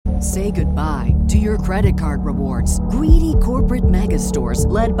Say goodbye to your credit card rewards. Greedy corporate mega stores,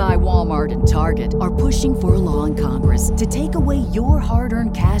 led by Walmart and Target, are pushing for a law in Congress to take away your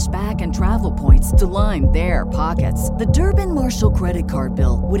hard-earned cash back and travel points to line their pockets. The Durbin-Marshall credit card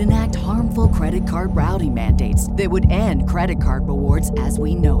bill would enact harmful credit card routing mandates that would end credit card rewards as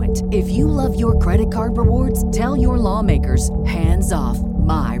we know it. If you love your credit card rewards, tell your lawmakers, hands off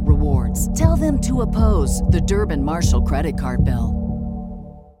my rewards. Tell them to oppose the Durbin-Marshall credit card bill.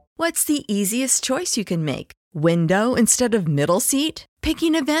 What's the easiest choice you can make? Window instead of middle seat?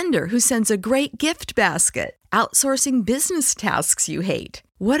 Picking a vendor who sends a great gift basket? Outsourcing business tasks you hate?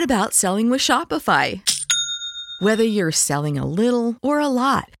 What about selling with Shopify? Whether you're selling a little or a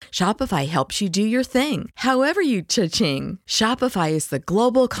lot, Shopify helps you do your thing, however you cha-ching. Shopify is the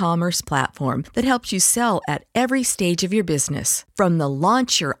global commerce platform that helps you sell at every stage of your business. From the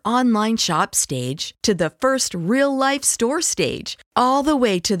launch your online shop stage to the first real-life store stage, all the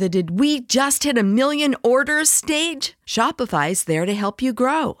way to the did we just hit 1 million orders stage. Shopify's there to help you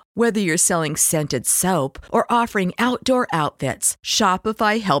grow. Whether you're selling scented soap or offering outdoor outfits,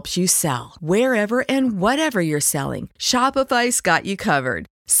 Shopify helps you sell. Wherever and whatever you're selling, Shopify's got you covered.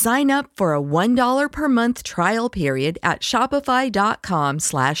 Sign up for a $1 per month trial period at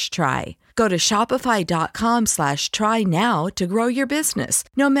shopify.com/try. Go to shopify.com/try now to grow your business,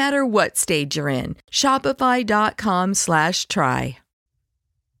 no matter what stage you're in. Shopify.com/try.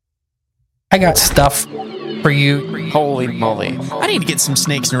 I got stuff for you. Holy moly. I need to get some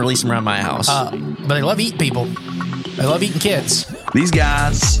snakes and release them around my house. But they love eating people. They love eating kids. These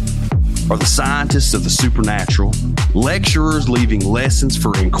guys are the scientists of the supernatural, lecturers leaving lessons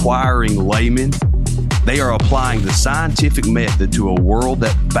for inquiring laymen. They are applying the scientific method to a world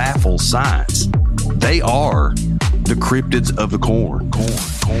that baffles science. They are the cryptids of the corn.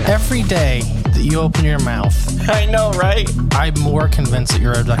 Every day that you open your mouth, I know, right? I'm more convinced that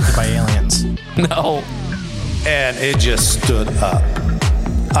you're abducted by aliens. No. And it just stood up.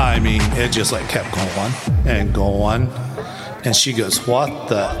 I mean, it just like kept going and going. And she goes, what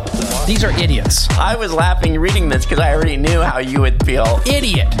the? These are idiots. I was laughing reading this because I already knew how you would feel.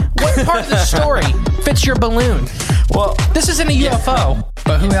 Idiot. What part of the story fits your balloon? Well, this isn't a UFO.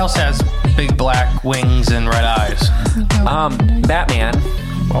 But who else has big black wings and red eyes? Batman.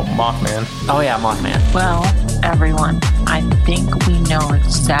 Well, Mothman. Oh yeah, Mothman. Well, everyone, I think we know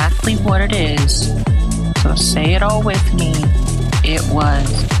exactly what it is. So say it all with me. It was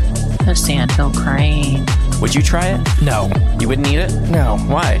the Sandhill crane. Would you try it? No. You wouldn't eat it? No.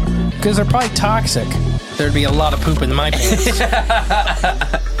 Why? Because they're probably toxic. There'd be a lot of poop in my pants.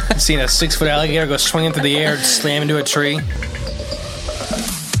 Seen a 6-foot alligator go swinging through the air and slam into a tree.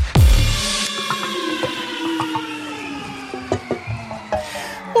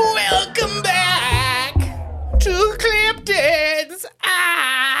 Welcome back to Cryptids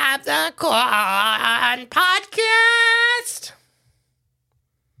of the Corn podcast.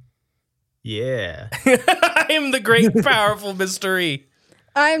 Yeah. I am the great, powerful mystery.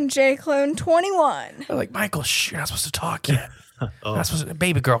 I'm J-Clone21. I'm like, Michael, shh, you're not supposed to talk yet. You're not supposed to,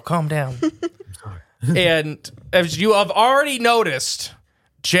 baby girl, calm down. And as you have already noticed,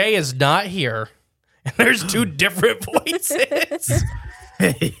 Jay is not here. And there's two different voices.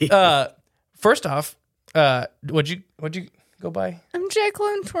 First off, what'd you go by? I'm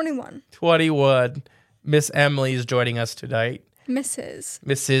J-Clone21. 21. Miss Emily is joining us tonight.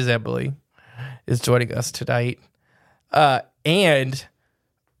 Mrs. Emily is joining us tonight. And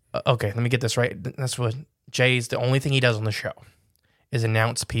okay, let me get this right. That's what Jay's, the only thing he does on the show is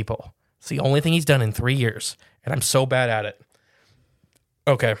announce people. It's the only thing he's done in 3 years, and I'm so bad at it.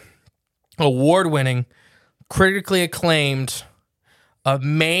 Okay. Award-winning, critically acclaimed,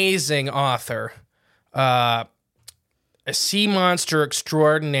 amazing author, a sea monster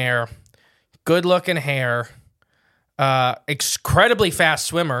extraordinaire, good-looking hair, incredibly fast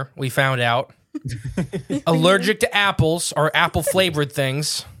swimmer, we found out. Allergic to apples or apple-flavored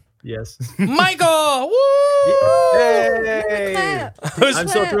things. Yes. Michael! Woo! Yay! I'm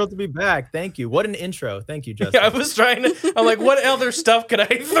so thrilled to be back. Thank you. What an intro. Thank you, Justin. Yeah, I was trying to... I'm like, what other stuff could I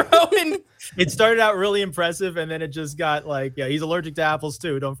throw in? It started out really impressive, and then it just got like, yeah, he's allergic to apples,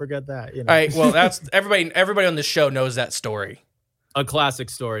 too. Don't forget that. You know? All right, well, that's... Everybody on the show knows that story. A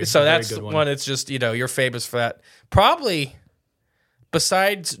classic story. So that's one. It's just, you're famous for that. Probably,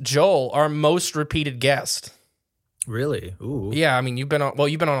 besides Joel, our most repeated guest. Really? Ooh. Yeah, I mean, you've been on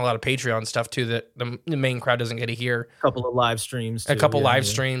a lot of Patreon stuff too that the main crowd doesn't get to hear. A couple of live streams. Too, live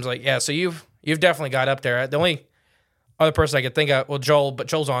streams, so you've definitely got up there. The only other person I could think of, well, Joel, but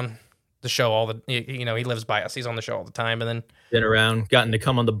Joel's on the show he lives by us. He's on the show all the time, and then been around, gotten to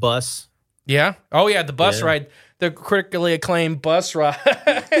come on the bus Yeah. Oh yeah, the bus ride, the critically acclaimed bus ride.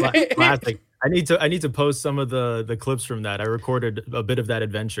 Classic. I need to post some of the clips from that. I recorded a bit of that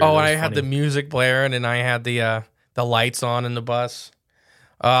adventure. Oh, and I had the music blaring, and I had the lights on in the bus.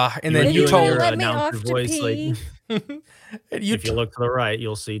 And then you told let me off to pee. If you look to the right,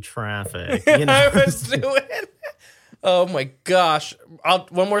 you'll see traffic. I was doing. Oh my gosh!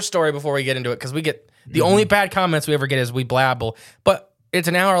 One more story before we get into it, because we get the only bad comments we ever get is we blabble. But it's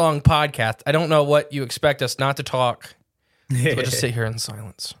an hour-long podcast. I don't know what you expect us not to talk. So we'll just sit here in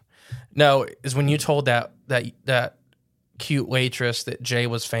silence. No, is when you told that cute waitress that Jay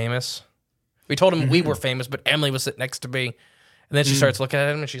was famous. We told him we were famous, but Emily was sitting next to me. And then she starts looking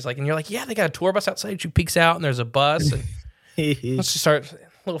at him, and she's like, and you're like, yeah, they got a tour bus outside. She peeks out, and there's a bus. And she starts a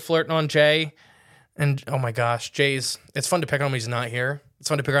little flirting on Jay. And, oh, my gosh, it's fun to pick on him when he's not here. It's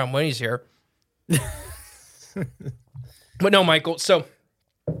fun to pick on him when he's here. But no, Michael, so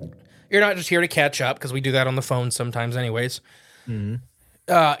you're not just here to catch up, because we do that on the phone sometimes anyways.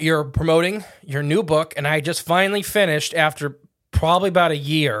 You're promoting your new book, and I just finally finished after probably about a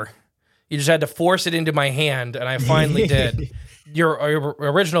year. You just had to force it into my hand, and I finally did. Your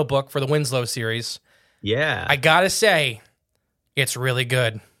original book for the Winslow series. Yeah. I gotta say, it's really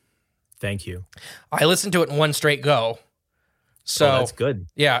good. Thank you. I listened to it in one straight go. So that's good.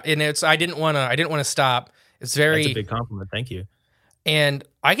 Yeah, and I didn't want to stop. It's very That's a big compliment. Thank you. And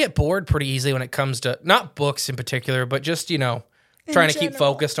I get bored pretty easily when it comes to not books in particular, but just, trying to keep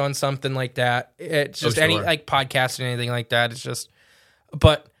focused on something like that. It's just any like podcasting, anything like that. It's just,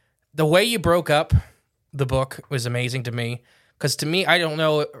 but the way you broke up the book was amazing to me. Because to me, I don't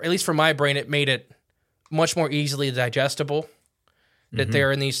know, at least for my brain, it made it much more easily digestible. That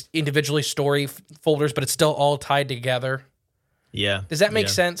they're in these individually story folders, but it's still all tied together. Yeah. Does that make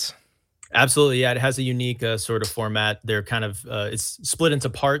sense? Absolutely. Yeah. It has a unique sort of format. They're kind of, it's split into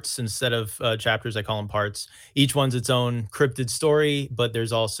parts instead of chapters. I call them parts. Each one's its own cryptid story, but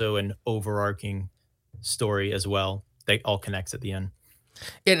there's also an overarching story as well. They all connects at the end.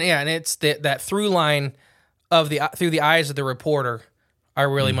 And it's that through line of through the eyes of the reporter, I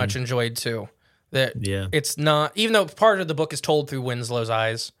really much enjoyed too. It's not, even though part of the book is told through Winslow's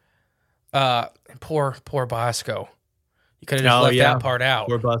eyes. Poor Bosco. You could have just left that part out.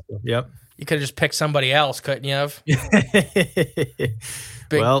 Poor Bosco. Yep. You could have just picked somebody else, couldn't you have?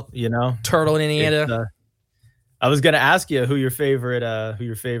 Well, turtle in Indiana. I was going to ask you who your favorite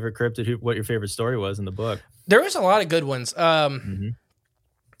cryptid, what your favorite story was in the book. There was a lot of good ones.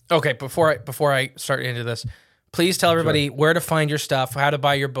 Okay, before I start into this, please tell everybody where to find your stuff, how to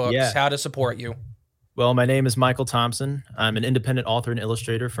buy your books, how to support you. Well, my name is Michael Thompson. I'm an independent author and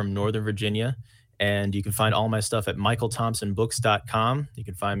illustrator from Northern Virginia, and you can find all my stuff at michaelthompsonbooks.com. You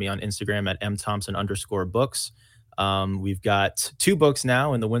can find me on Instagram at mthompson_books. We've got 2 books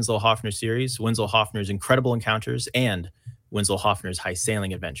now in the Winslow Hoffner series, Winslow Hoffner's Incredible Encounters and Winslow Hoffner's High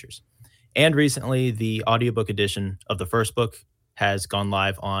Sailing Adventures. And recently, the audiobook edition of the first book has gone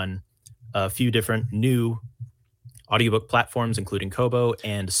live on a few different new audiobook platforms, including Kobo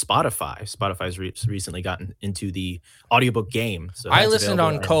and Spotify. Spotify's recently gotten into the audiobook game. So I listened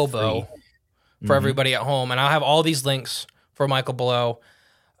on Kobo for everybody at home, and I'll have all these links for Michael below.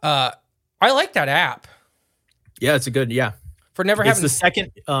 I like that app. Yeah, it's a good, For never having... It's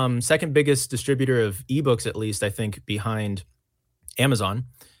the second biggest distributor of ebooks, at least, I think, behind Amazon.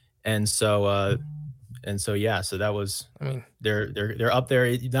 And so so that was, they're up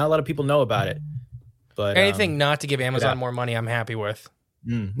there. Not a lot of people know about it. But anything not to give Amazon more money, I'm happy with.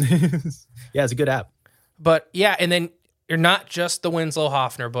 Yeah, it's a good app. But yeah, and then you're not just the Winslow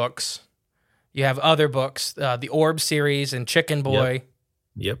Hoffner books. You have other books, the Orb series and Chicken Boy.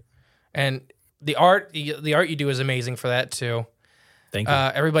 Yep. And the art you do is amazing for that too. Thank you.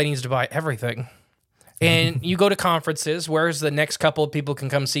 Everybody needs to buy everything. And you go to conferences. Where's the next couple of people can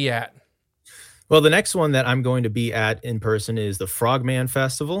come see you at? Well, the next one that I'm going to be at in person is the Frogman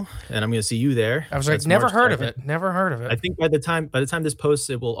Festival, and I'm going to see you there. I was like, never heard of it. Never heard of it. I think by the time this posts,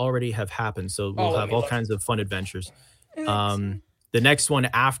 it will already have happened. So we'll have all kinds of fun adventures. The next one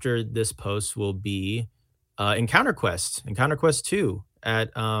after this post will be Encounter Quest 2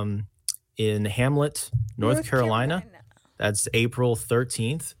 at in Hamlet, North Carolina. That's April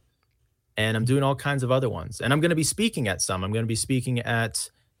 13th. And I'm doing all kinds of other ones. And I'm going to be speaking at some. I'm going to be speaking at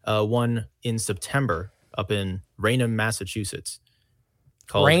one in September up in Raynham, Massachusetts,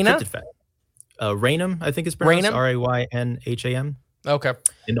 called Cryptid Fest. Raynham, I think it's pronounced Raynham. Okay.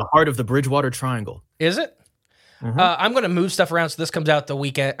 In the heart of the Bridgewater Triangle. Is it? I'm going to move stuff around, so this comes out the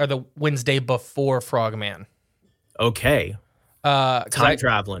weekend or the Wednesday before Frogman. Okay. Time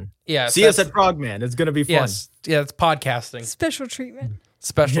traveling. Yeah. See us at Frogman. It's going to be fun. Yes. Yeah, it's podcasting. Special treatment.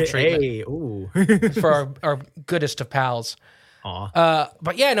 Special treatment Hey, ooh. for our goodest of pals. Aw.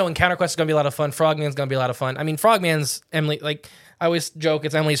 But yeah, no, Encounter Quest is going to be a lot of fun. Frogman's going to be a lot of fun. I mean, Frogman's Emily, like, I always joke,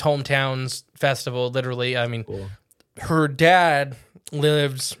 it's Emily's hometown's festival, literally. I mean, Cool. her dad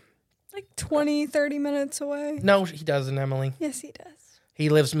lives... Like 20, 30 minutes away. No, he doesn't, Emily. Yes, he does. He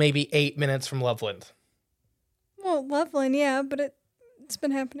lives maybe 8 minutes from Loveland. Well, Loveland, yeah, but it's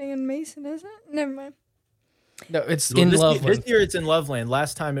been happening in Mason, isn't it? Never mind. No, it's Well, in this Loveland. This year it's in Loveland.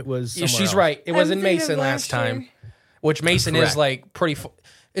 Last time it was Yeah, somewhere she's else. right. It was I'm in thinking Mason of last last time, year. which Mason is Correct. like pretty...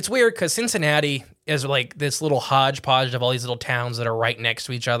 It's weird because Cincinnati is like this little hodgepodge of all these little towns that are right next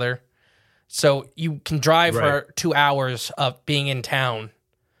to each other. So you can drive Right. for 2 hours of being in town,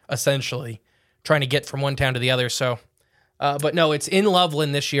 essentially, trying to get from one town to the other. So, but no, it's in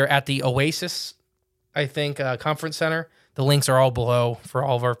Loveland this year at the Oasis, I think, Conference Center. The links are all below for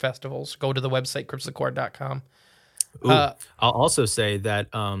all of our festivals. Go to the website, cryptidcore.com. Ooh, I'll also say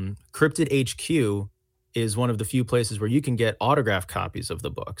that Cryptid HQ is one of the few places where you can get autographed copies of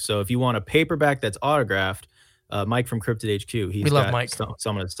the book. So if you want a paperback that's autographed, Mike from Cryptid HQ, he's love got Mike.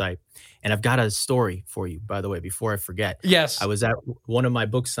 some on his site. And I've got a story for you, by the way, before I forget. Yes. I was at one of my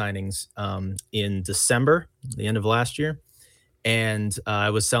book signings in December, the end of last year, and I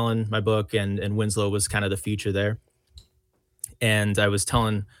was selling my book, and Winslow was kind of the feature there. And I was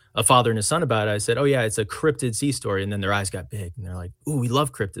telling a father and a son about it. I said, "Oh yeah, it's a cryptid sea story." And then their eyes got big, and they're like, "Ooh, we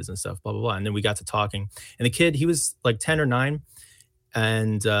love cryptids and stuff." Blah blah blah. And then we got to talking, and the kid, he was like 10 or 9,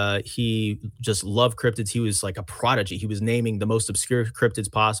 and he just loved cryptids. He was like a prodigy. He was naming the most obscure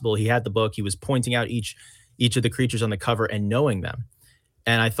cryptids possible. He had the book. He was pointing out each of the creatures on the cover and knowing them.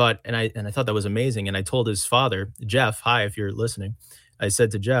 And I thought, and I thought that was amazing. And I told his father, Jeff, hi, if you're listening. I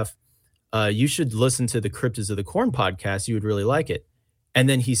said to Jeff, you should listen to the Cryptids of the Corn podcast. You would really like it. And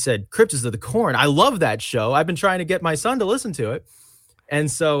then he said, Cryptids of the Corn. I love that show. I've been trying to get my son to listen to it.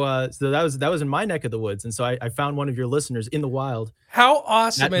 And so that was in my neck of the woods. And so I found one of your listeners in the wild. How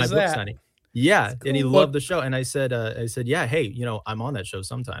awesome at my is book that? signing. Yeah. And he cool. loved the show. And I said, yeah, hey, I'm on that show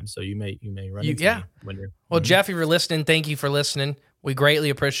sometimes. So you may run into me when you're. Well, Jeff, if you're listening, thank you for listening. We greatly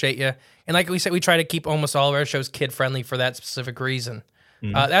appreciate you. And like we said, we try to keep almost all of our shows kid-friendly for that specific reason.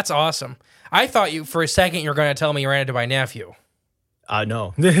 That's awesome. I thought you, for a second, you were going to tell me you ran into my nephew.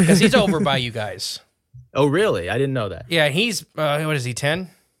 No. Because he's over by you guys. Oh, really? I didn't know that. Yeah, he's, what is he, 10?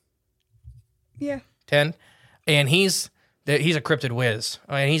 Yeah. 10? And he's a cryptid whiz.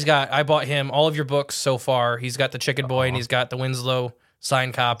 And I bought him all of your books so far. He's got the Chicken Boy and he's got the Winslow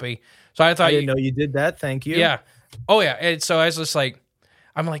signed copy. So I thought I didn't know you did that. Thank you. Yeah. Oh, yeah. And so I was just like,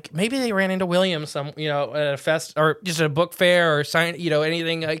 I'm like, maybe they ran into William at a fest or just at a book fair or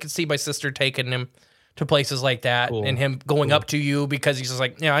anything. I could see my sister taking him to places like that Cool. and him going up to you because he's just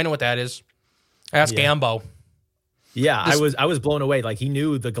like, yeah, I know what that is. Ask Gambo. Yeah, I was blown away. Like he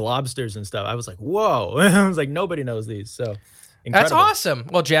knew the globsters and stuff. I was like, whoa. I was like, nobody knows these. So incredible. That's awesome.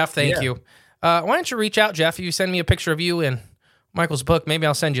 Well, Jeff, thank you. Why don't you reach out, Jeff? If you send me a picture of you in Michael's book, maybe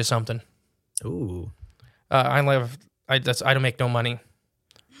I'll send you something. Ooh. I don't make no money.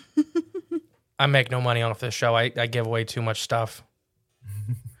 I make no money off this show. I give away too much stuff.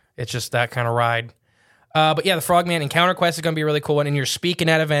 It's just that kind of ride. But yeah, the Frogman Encounter Quest is going to be a really cool one. And you're speaking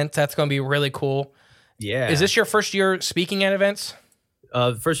at events. That's going to be really cool. Yeah. Is this your first year speaking at events?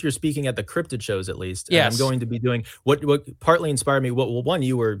 First year speaking at the cryptid shows, at least. And Yes. I'm going to be doing what partly inspired me. One,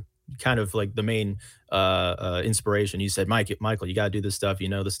 you were kind of like the main inspiration. You said, Michael, you got to do this stuff. You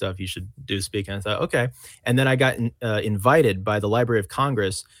know the stuff. You should do speaking. I thought, okay. And then I got invited by the Library of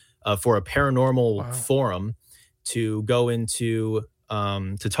Congress for a paranormal forum to go into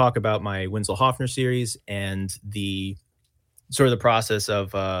to talk about my Winslow Hoffner series and the sort of the process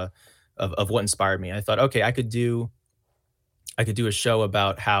of what inspired me. I thought, okay, I could do a show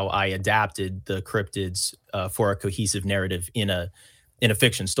about how I adapted the cryptids for a cohesive narrative in a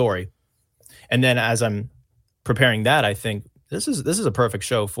fiction story. And then as I'm preparing that, I think this is a perfect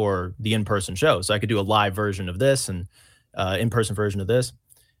show for the in-person show. So I could do a live version of this and in-person version of this.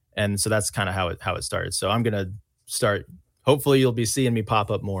 And so that's kind of how it started. So I'm gonna start. Hopefully, you'll be seeing me pop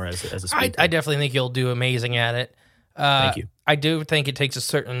up more as a speaker. I definitely think you'll do amazing at it. Thank you. I do think it takes a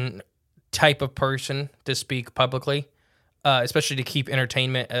certain type of person to speak publicly, especially to keep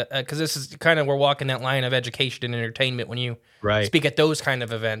entertainment. Because this is kind of, we're walking that line of education and entertainment when you speak at those kind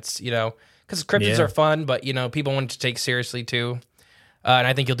of events. Because cryptids are fun, but people want to take seriously too. And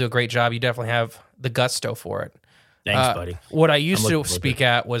I think you'll do a great job. You definitely have the gusto for it. Thanks, buddy. What I used to speak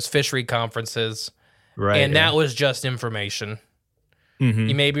at was fishery conferences, and that was just information. Mm-hmm.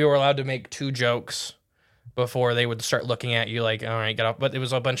 You maybe were allowed to make 2 jokes before they would start looking at you like, all right, get off. But it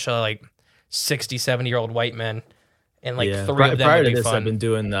was a bunch of like 60, 70-year-old white men, and like Yeah. three of them Prior would to be this, I've fun. been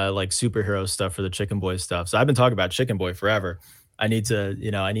doing like superhero stuff for the Chicken Boy stuff. So I've been talking about Chicken Boy forever. I need to,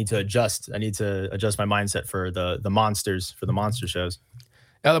 I need to adjust. I need to adjust my mindset for the monsters, for the monster shows.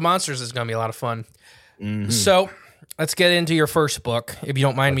 Now, the Monsters is going to be a lot of fun. Mhm. So let's get into your first book, if you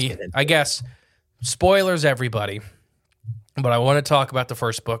don't mind me. I guess spoilers, everybody. But I want to talk about the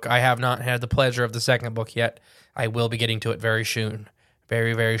first book. I have not had the pleasure of the second book yet. I will be getting to it very soon.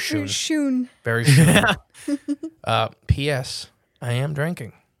 Very, very soon. Very soon. P.S. I am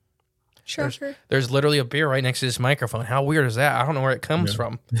drinking. Shocker. There's literally a beer right next to this microphone. How weird is that? I don't know where it comes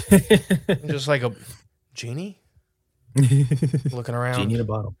from. Just like a genie looking around. Genie in a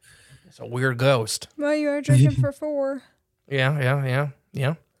bottle. It's a weird ghost. Well, you are drinking for 4. Yeah.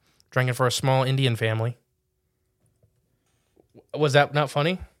 Drinking for a small Indian family. Was that not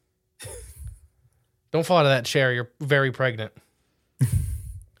funny? Don't fall out of that chair. You're very pregnant.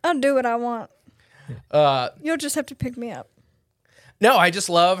 I'll do what I want. You'll just have to pick me up. No, I just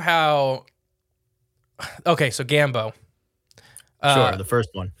love how... Okay, so Gambo. Sure, the first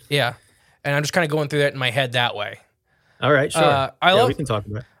one. Yeah. And I'm just kind of going through that in my head that way. All right, sure. We can talk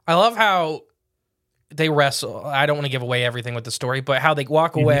about it. I love how they wrestle. I don't want to give away everything with the story, but how they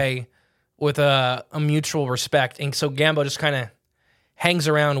walk away with a mutual respect. And so Gambo just kind of hangs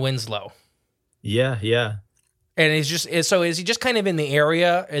around Winslow. Yeah. And is he just kind of in the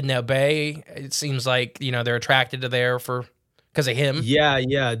area in the bay? It seems like, they're attracted to there because of him.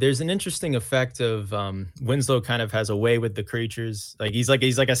 Yeah. There's an interesting effect of Winslow kind of has a way with the creatures. Like he's like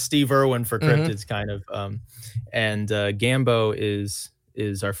a Steve Irwin for cryptids kind of. And Gambo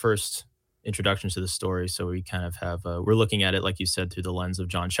is our first introduction to the story. So we kind of have we're looking at it, like you said, through the lens of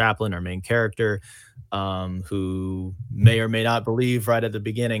John Chaplin, our main character, who may or may not believe right at the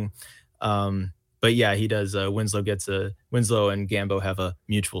beginning. But yeah, he does. Winslow and Gambo have a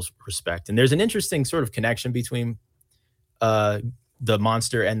mutual respect, and there's an interesting sort of connection between the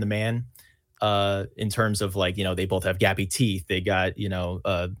monster and the man, in terms of like, they both have gappy teeth. They got,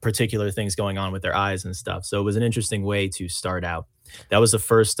 particular things going on with their eyes and stuff. So it was an interesting way to start out. That was the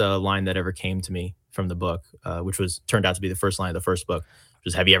first line that ever came to me from the book, which turned out to be the first line of the first book, which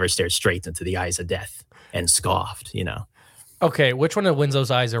was, "Have you ever stared straight into the eyes of death and scoffed?" Okay, which one of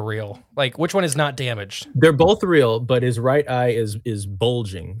Winslow's eyes are real? Like, which one is not damaged? They're both real, but his right eye is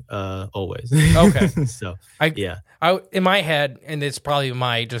bulging always. Okay. So, I in my head, and it's probably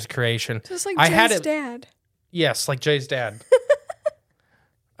my just creation. Just like Jay's dad. Yes, like Jay's dad.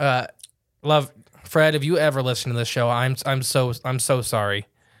 Love Fred. If you ever listen to this show, I'm so sorry.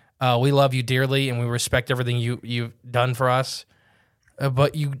 We love you dearly, and we respect everything you've done for us.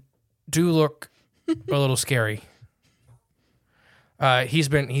 But you do look a little scary. He's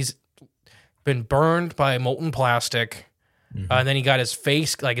been burned by molten plastic, and then he got his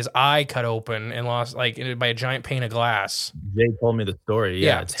face, like his eye, cut open and lost, like, by a giant pane of glass. Jay told me the story.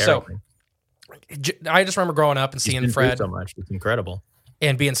 Yeah, it's terrible. So I just remember growing up and seeing Fred so much. It's incredible,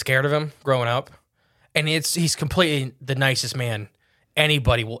 and being scared of him growing up. And he's completely the nicest man. He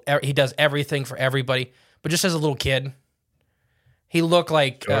does everything for everybody. But just as a little kid, he looked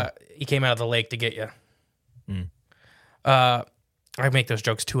like he came out of the lake to get you. I make those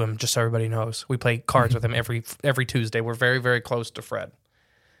jokes to him just so everybody knows. We play cards with him every Tuesday. We're very, very close to Fred.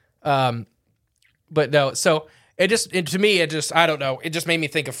 But no, so I don't know. It just made me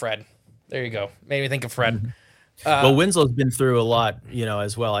think of Fred. There you go. Made me think of Fred. Well, Winslow's been through a lot,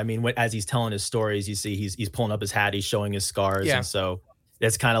 as well. I mean, as he's telling his stories, you see he's pulling up his hat, he's showing his scars, and so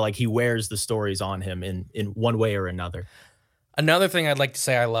that's kind of like he wears the stories on him in one way or another. Another thing I'd like to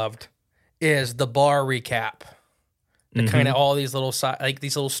say I loved is the bar recap. The kind of all these little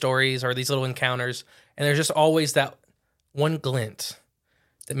these little stories or these little encounters, and there's just always that one glint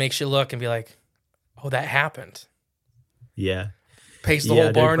that makes you look and be like, "Oh, that happened." Yeah. Paste the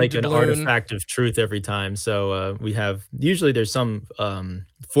whole barn like into an balloon. artifact of truth every time. So usually there's some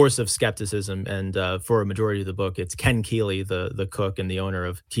force of skepticism, and for a majority of the book, it's Ken Keeley, the cook and the owner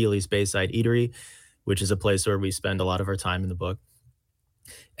of Keeley's Bayside Eatery, which is a place where we spend a lot of our time in the book.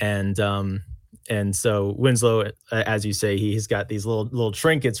 And so Winslow, as you say, he's got these little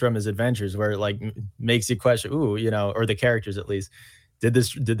trinkets from his adventures where it like makes you question, or the characters at least, did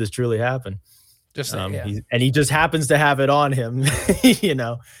this truly happen? Just he just happens to have it on him,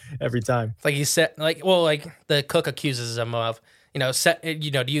 every time. Like he said, like the cook accuses him of, do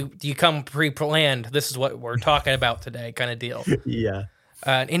you come pre-planned? This is what we're talking about today, kind of deal. Yeah.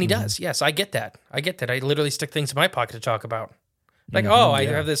 And he does. Yes, I get that. I literally stick things in my pocket to talk about. Like, I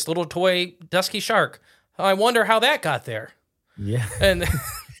have this little toy dusky shark. I wonder how that got there. Yeah. And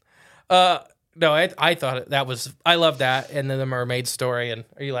no, I thought that was, I love that. And then the mermaid story. And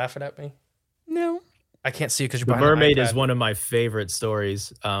are you laughing at me? No. I can't see it because you're The behind mermaid the is iPad. one of my favorite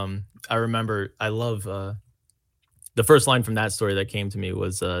stories. I remember, I love the first line from that story that came to me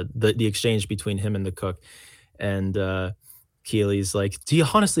was the exchange between him and the cook. And Keely's like, do you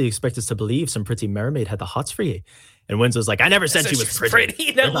honestly expect us to believe some pretty mermaid had the hots for you? And Winslow's like, I never said she was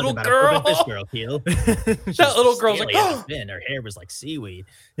pretty. That We're little talking about a girl. fish girl, Keel. That little girl's like, oh. Her hair was like seaweed.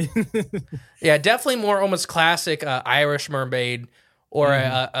 Yeah, definitely more almost classic Irish mermaid or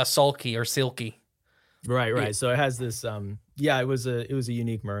a sulky or silky. Right. So it has this. It was a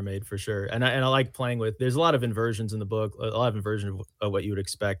unique mermaid for sure, and I like playing with. There's a lot of inversions in the book, a lot of inversion of what you would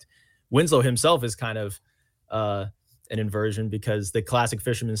expect. Winslow himself is kind of an inversion because the classic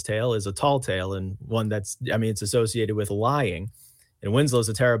fisherman's tale is a tall tale and one that's, it's associated with lying, and Winslow's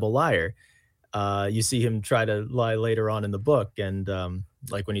a terrible liar. You see him try to lie later on in the book, and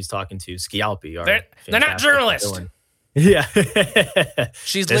like when he's talking to Scialpi. They're not journalists. Villain. Yeah.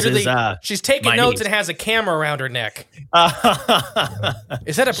 She's literally she's taking notes and has a camera around her neck.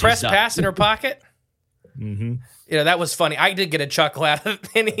 Is that a press pass in her pocket? Mm-hmm. That was funny. I did get a chuckle out of it,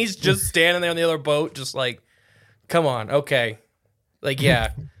 and he's just standing there on the other boat, just like, come on, okay. Like,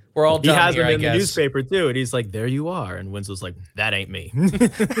 yeah, we're all done. He has him here, in the newspaper too, and he's like, there you are. And Winslow's like, that ain't me.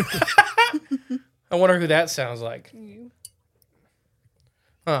 I wonder who that sounds like.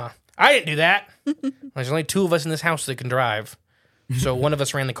 I didn't do that. There's only two of us in this house that can drive. So one of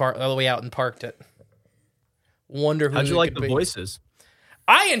us ran the car all the way out and parked it. Wonder who. How'd you like the voices?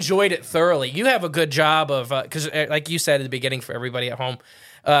 I enjoyed it thoroughly. You have a good job of, because like you said at the beginning for everybody at home,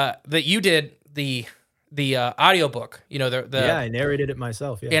 that you did the audiobook. Yeah, I narrated it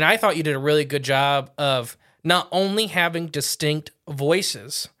myself. Yeah. And I thought you did a really good job of not only having distinct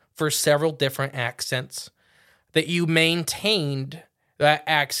voices for several different accents, that you maintained that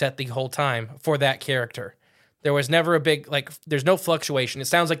accent the whole time for that character. There was never a big, there's no fluctuation. It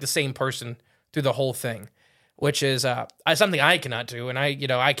sounds like the same person through the whole thing, which is something I cannot do. And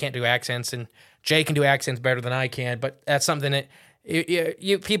I can't do accents, and Jay can do accents better than I can, but that's something that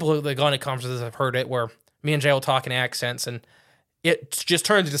you people who have gone to conferences have heard it, where me and Jay will talk in accents, and it just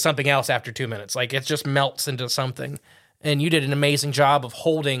turns into something else after 2 minutes. Like, it just melts into something. And you did an amazing job of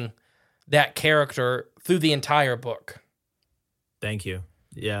holding that character through the entire book. Thank you.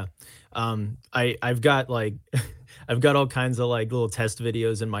 Yeah. I've got I've got all kinds of little test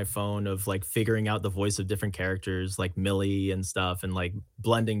videos in my phone of figuring out the voice of different characters like Millie and stuff, and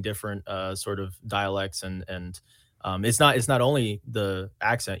blending different sort of dialects and it's not only the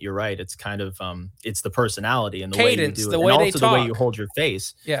accent, you're right. It's kind of it's the personality and the cadence, way you do it, the way and they also talk, the way you hold your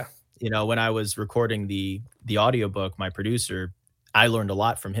face. Yeah. When I was recording the audiobook, my producer, I learned a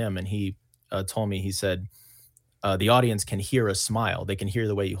lot from him, and he told me, he said, the audience can hear a smile. They can hear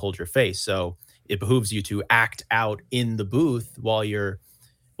the way you hold your face. So it behooves you to act out in the booth while you're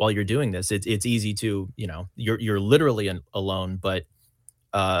doing this. It's easy to, you're literally alone, but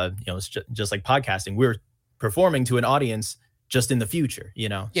it's just like podcasting. We're performing to an audience just in the future,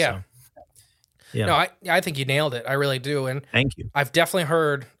 Yeah. So, yeah. No, I think you nailed it. I really do. And thank you. I've definitely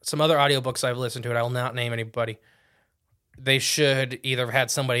heard some other audiobooks I've listened to, and I will not name anybody. They should either have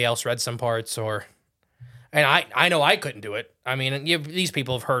had somebody else read some parts, and I know I couldn't do it. I mean, these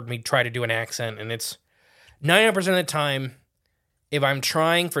people have heard me try to do an accent, and it's 90% of the time, if I'm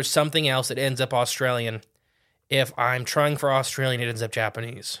trying for something else, it ends up Australian. If I'm trying for Australian, it ends up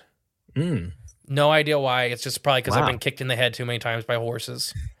Japanese. No idea why. It's just probably because I've been kicked in the head too many times by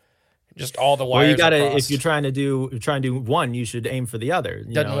horses. Just all the wires. Well, you gotta. across. If you're trying to do one, you should aim for the other.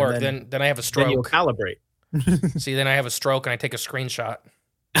 Doesn't work. Then I have a stroke. Then you'll calibrate. See, then I have a stroke and I take a screenshot.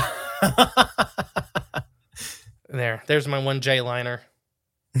 There's my one J liner.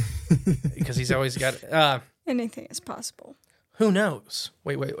 Because he's always got anything is possible. Who knows?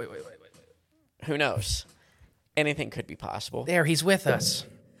 Wait. Who knows? Anything could be possible. There, he's with us.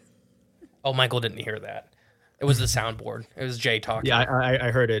 Oh, Michael didn't hear that. It was the soundboard. It was Jay talking. Yeah,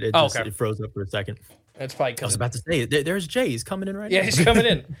 I heard it. It froze up for a second. That's probably because I was about to say, there's Jay. He's coming in right now. Yeah, he's coming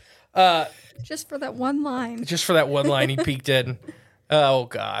in. Just for that one line. Just for that one line, he peeked in. Oh,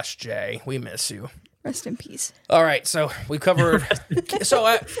 gosh, Jay. We miss you. Rest in peace. All right, so we covered.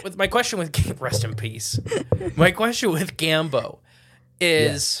 So with my question with rest in peace. My question with Gambo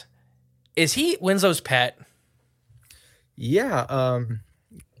is he Winslow's pet? Yeah.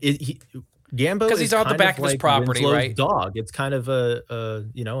 Gambo because he's out the back of his property, Winslow's right? Dog. It's kind of a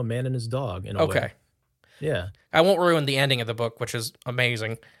man and his dog in a way. Yeah. I won't ruin the ending of the book, which is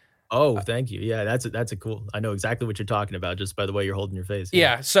amazing. Oh, thank you. Yeah, that's a cool. I know exactly what you're talking about just by the way you're holding your face.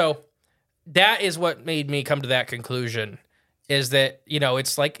 Yeah. So that is what made me come to that conclusion. Is that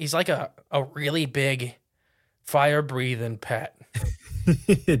it's like he's like a really big fire breathing pet.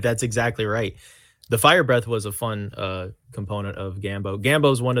 That's exactly right. The fire breath was a fun component of Gambo.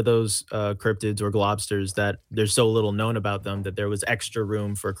 Gambo's one of those cryptids or globsters that there's so little known about them that there was extra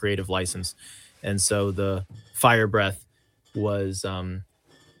room for creative license, and so the fire breath was kind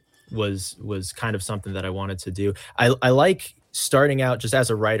of something that I wanted to do. I like starting out, just as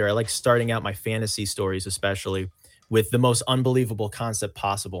a writer, I like starting out my fantasy stories, especially with the most unbelievable concept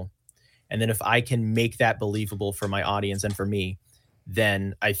possible. And then if I can make that believable for my audience and for me,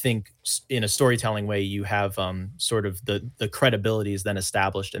 then I think in a storytelling way, you have sort of the credibility is then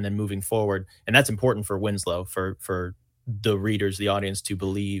established, and then moving forward. And that's important for Winslow, for the readers, the audience to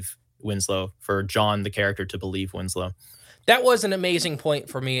believe Winslow, for John, the character, to believe Winslow. That was an amazing point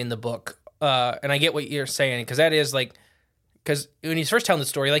for me in the book. And I get what you're saying, because that is like, because when he's first telling the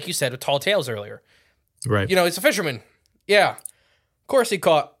story, like you said, with Tall Tales earlier, right? You know, he's a fisherman. Yeah. Of course he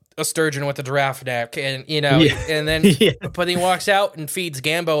caught a sturgeon with a giraffe neck, and, you know, and then, but then he walks out and feeds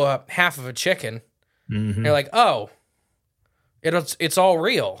Gambo half of a chicken. Mm-hmm. You're like, oh, it's all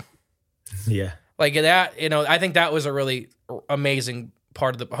real. Yeah. Like that, you know, I think that was a really amazing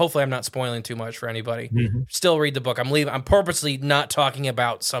part of the, hopefully I'm not spoiling too much for anybody. Mm-hmm. Still read the book. I'm purposely not talking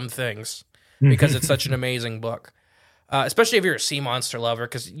about some things because it's such an amazing book. Especially if you're a sea monster lover,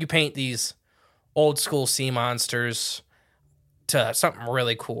 because you paint these old school sea monsters to something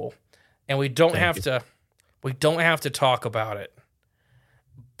really cool. And we don't have to talk about it.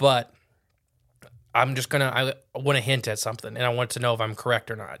 But I want to hint at something, and I want to know if I'm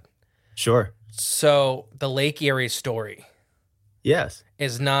correct or not. Sure. So the Lake Erie story, yes,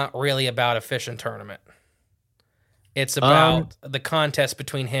 is not really about a fishing tournament. It's about the contest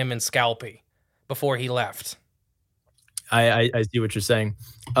between him and Scalpy before he left. I see what you're saying.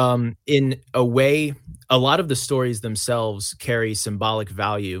 In a way, a lot of the stories themselves carry symbolic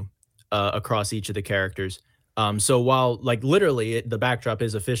value across each of the characters. So while, like, literally the backdrop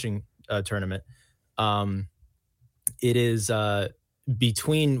is a fishing tournament, it is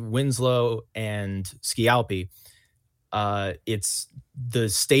between Winslow and Scalpy. It's the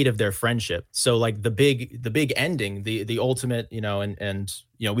state of their friendship. So like the big ending, the ultimate, you know, and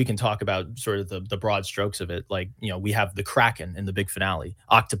you know, we can talk about sort of the broad strokes of it. Like, you know, we have the Kraken in the big finale,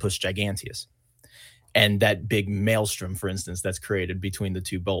 Octopus Giganteus, and that big maelstrom, for instance, that's created between the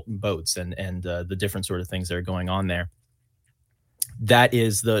two boats and the different sort of things that are going on there. That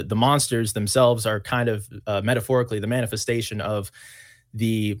is the monsters themselves are kind of metaphorically the manifestation of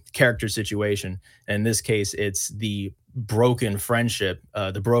the character situation. And in this case, it's the broken friendship,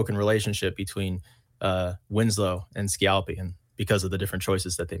 the broken relationship between Winslow and Scalpy, and because of the different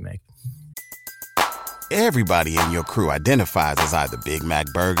choices that they make. Everybody in your crew identifies as either Big Mac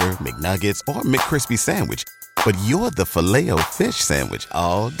Burger, McNuggets, or McCrispy Sandwich. But you're the Filet-O-Fish Sandwich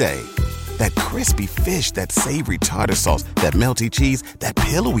all day. That crispy fish, that savory tartar sauce, that melty cheese, that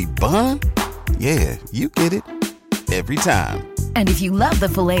pillowy bun. Yeah, you get it. Every time. And if you love the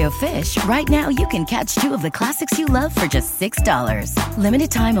Filet-O-Fish, right now you can catch two of the classics you love for just $6.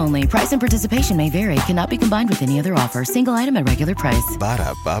 Limited time only. Price and participation may vary. Cannot be combined with any other offer. Single item at regular price.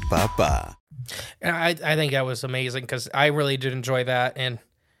 Ba-da-ba-ba-ba. And I think that was amazing, because I really did enjoy that. And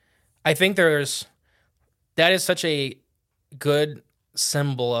I think that is such a good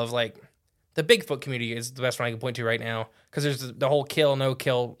symbol of, like, the Bigfoot community is the best one I can point to right now, because there's the whole kill, no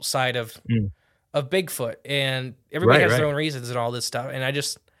kill side of Bigfoot, and everybody has their own reasons and all this stuff. And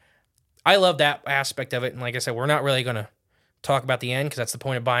I love that aspect of it. And like I said, we're not really going to talk about the end, because that's the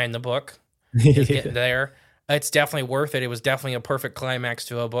point of buying the book, is getting there. It's definitely worth it. It was definitely a perfect climax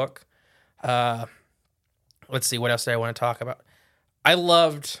to a book. Let's see, what else did I want to talk about? I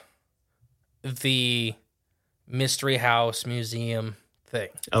loved the Mystery House Museum thing.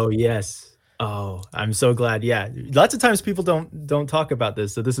 Oh, yes. Oh, I'm so glad. Yeah. Lots of times people don't talk about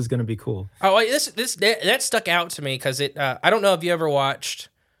this, so this is going to be cool. Oh, that stuck out to me, because I don't know if you ever watched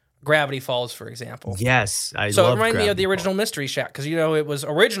Gravity Falls, for example. Yes, So it reminded me of the original Mystery Shack, because, you know, it was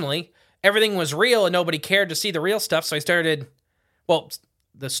originally, everything was real and nobody cared to see the real stuff, so I started,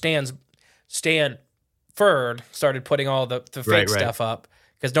 the Stanford started putting all the fake stuff up,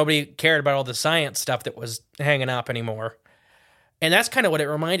 because nobody cared about all the science stuff that was hanging up anymore. And that's kind of what it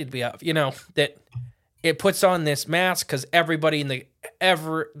reminded me of, you know, that it puts on this mask because everybody in the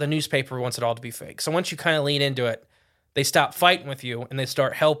newspaper wants it all to be fake. So once you kind of lean into it, they stop fighting with you and they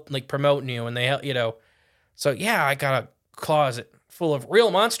start promoting you, and they help, you know. So yeah, I got a closet full of real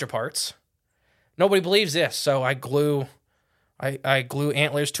monster parts. Nobody believes this, so I glue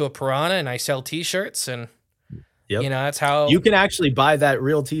antlers to a piranha, and I sell T-shirts, and you know, that's how you can actually buy that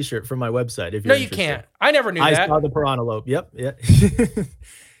real T-shirt from my website. If you're interested. You can't. I never knew that. I saw the piranha lope. Yep. Yeah.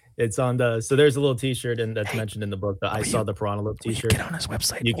 It's on the, so there's a little t-shirt and that's mentioned in the book, the I Saw the Piranha t-shirt. Get on his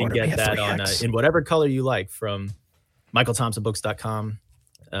website. You can get that on in whatever color you like from michaelthompsonbooks.com,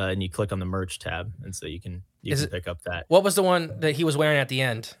 and you click on the merch tab, and so you can pick up that. What was the one that he was wearing at the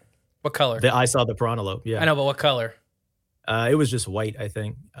end? What color? The I Saw the Piranha. Yeah, I know, but what color? It was just white, I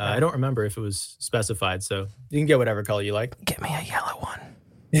think. I don't remember if it was specified, so you can get whatever color you like. Get me a yellow one.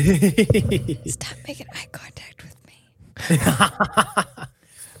 Stop making eye contact with me.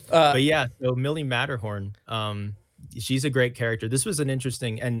 But yeah, so Millie Matterhorn, she's a great character. This was an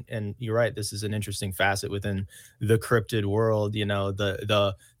interesting, and you're right, this is an interesting facet within the cryptid world, you know,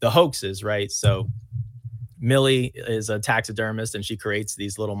 the hoaxes, right? So Millie is a taxidermist and she creates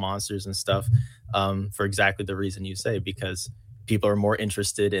these little monsters and stuff for exactly the reason you say, because people are more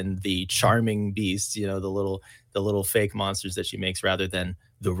interested in the charming beasts, you know, the little fake monsters that she makes rather than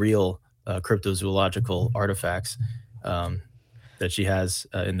the real cryptozoological artifacts that she has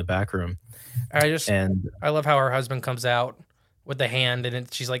in the back room. I love how her husband comes out with the hand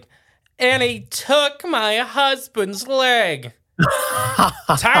and she's like, and he took my husband's leg.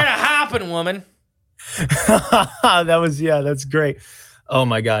 Tired of hopping, woman. That's great. Oh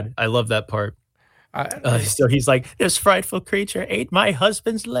my God. I love that part. So he's like, this frightful creature ate my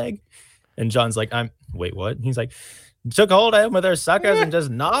husband's leg. And John's like, wait, what? He's like, took hold of him with her suckers and just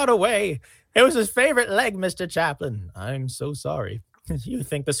gnawed away. It was his favorite leg, Mr. Chaplin. I'm so sorry. You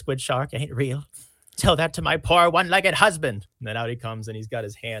think the squid shark ain't real? Tell that to my poor one-legged husband. And then out he comes and he's got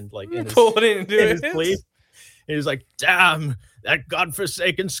his hand like in his sleeve. And he's like, damn, that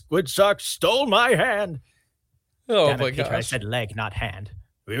godforsaken squid shark stole my hand. Oh damn my it, Peter, gosh. I said leg, not hand.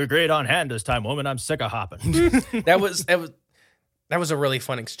 We were great on hand this time, woman. I'm sick of hopping. That was a really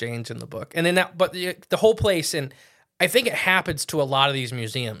fun exchange in the book. And then the whole place, and I think it happens to a lot of these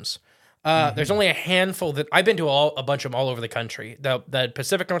museums. There's only a handful that I've been to a bunch of them all over the country. The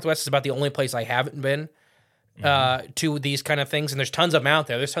Pacific Northwest is about the only place I haven't been to these kind of things. And there's tons of them out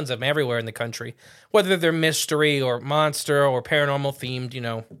there. There's tons of them everywhere in the country, whether they're mystery or monster or paranormal themed, you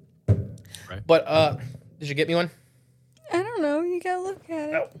know. Right. But did you get me one? I don't know. You gotta look at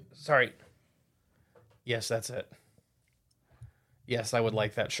it. Oh, sorry. Yes, that's it. Yes, I would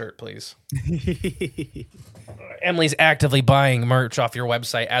like that shirt, please. Emily's actively buying merch off your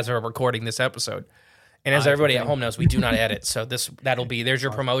website as we're recording this episode. And as everybody at home knows, we do not edit. So there's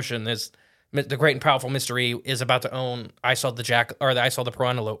your promotion. The Great and Powerful Mystery is about to own I Saw the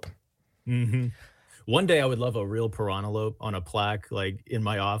Piranhalope. Mm-hmm. One day I would love a real piranhalope on a plaque, like in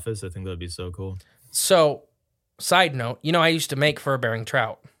my office. I think that'd be so cool. So, side note, I used to make fur-bearing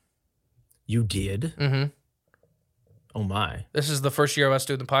trout. You did? Mm-hmm. Oh my! This is the first year of us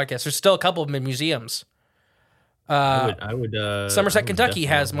doing the podcast. There's still a couple of them in museums. I would. Somerset, Kentucky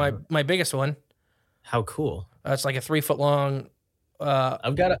has my biggest one. How cool! It's like a 3 foot long.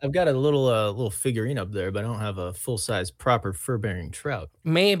 I've got a little figurine up there, but I don't have a full size proper fur bearing trout.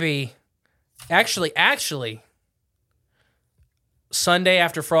 Maybe, actually, Sunday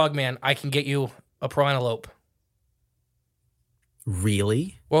after Frogman, I can get you a piranhalope.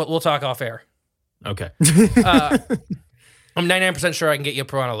 Really? Well, we'll talk off air. Okay. I'm 99% sure I can get you a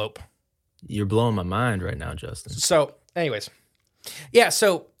piranhalope. You're blowing my mind right now, Justin. So, anyways. Yeah,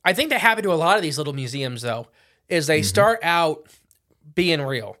 so I think that happened to a lot of these little museums, though, is they start out being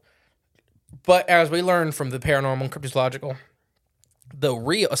real. But as we learned from the paranormal and cryptozoological, the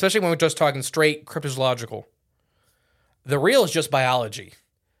real, especially when we're just talking straight cryptozoological, the real is just biology.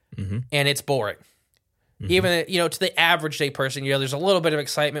 Mm-hmm. And it's boring. Mm-hmm. Even, to the average day person, there's a little bit of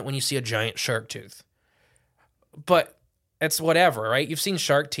excitement when you see a giant shark tooth. But it's whatever, right? You've seen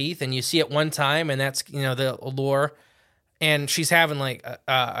shark teeth and you see it one time and that's, the allure. And she's having like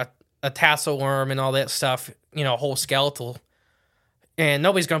a tassel worm and all that stuff, a whole skeletal. And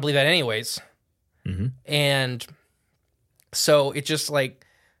nobody's going to believe that anyways. Mm-hmm. And so it's just like,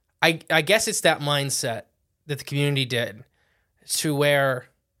 I guess it's that mindset that the community did to where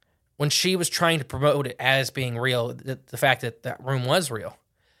when she was trying to promote it as being real, the fact that that room was real,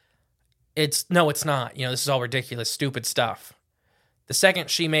 it's not. This is all ridiculous, stupid stuff. The second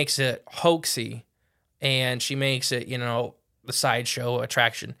she makes it hoaxy and she makes it, the sideshow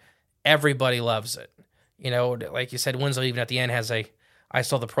attraction, everybody loves it. Like you said, Winslow even at the end has a I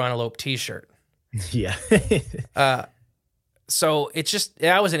Saw the Piranhalope t-shirt. Yeah. So it's just,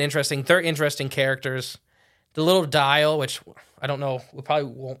 that was they're interesting characters. The little dial, which I don't know, we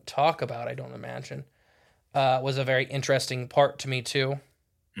probably won't talk about, I don't imagine, was a very interesting part to me too.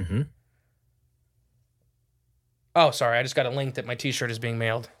 Mm-hmm. Oh, sorry, I just got a link that my t-shirt is being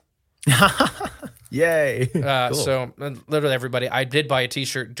mailed. Yay. Cool. So literally everybody, I did buy a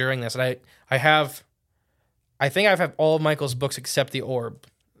t-shirt during this, and I think I've all of Michael's books except The Orb.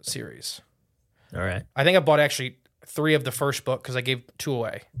 series. All right. I think I bought actually 3 of the first book because I gave 2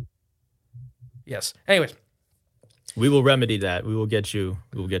 away. Yes. Anyways. We will remedy that. We will get you.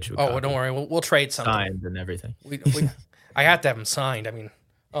 We will get you. A copy. Don't worry. We'll trade something. Signed and everything. I have to have them signed. I mean,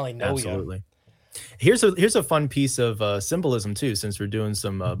 I know Absolutely. Here's a fun piece of symbolism too. Since we're doing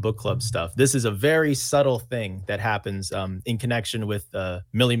some book club stuff, this is a very subtle thing that happens in connection with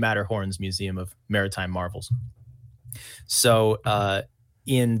Millie Matterhorn's Museum of Maritime Marvels. So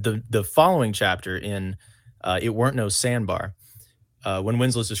in the following chapter in It Weren't No Sandbar, when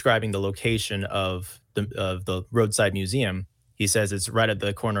Winslow's describing the location of the roadside museum, he says it's right at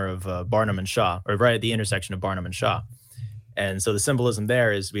the corner of Barnum and Shaw, or right at the intersection of Barnum and Shaw. And so the symbolism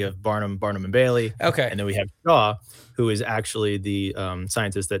there is we have Barnum and Bailey. Okay. And then we have Shaw, who is actually the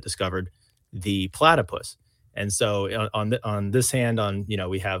scientist that discovered the platypus. And so on this hand,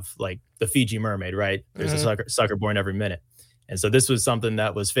 we have like the Fiji mermaid, right? There's a sucker born every minute. And so this was something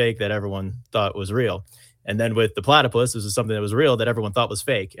that was fake that everyone thought was real. And then with the platypus, this was something that was real that everyone thought was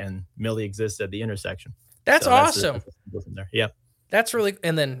fake. And Millie exists at the intersection. That's awesome. That's the symbolism there. Yeah. That's really,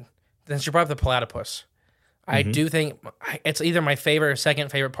 and then she brought up the platypus. I do think it's either my favorite or second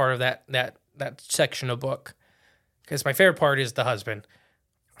favorite part of that section of book, because my favorite part is the husband,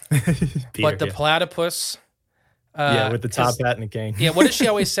 Peter, but the platypus, with the top hat and the cane. Yeah, what does she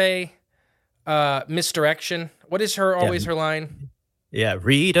always say? Misdirection. What is her line? Yeah,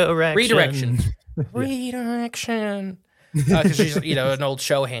 redirection. Redirection. Because she's an old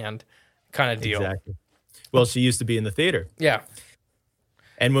show hand kind of deal. Exactly. Well, she used to be in the theater. Yeah.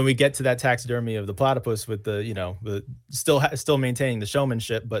 And when we get to that taxidermy of the platypus with the still maintaining the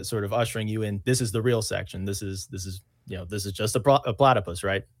showmanship, but sort of ushering you in, this is the real section. This is just a platypus,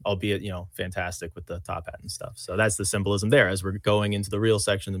 right? Albeit, fantastic with the top hat and stuff. So that's the symbolism there as we're going into the real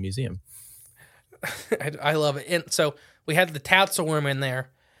section of the museum. I love it. And so we had the tatzelworm in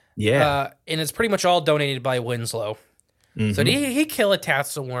there. Yeah. And it's pretty much all donated by Winslow. Mm-hmm. So did he kill a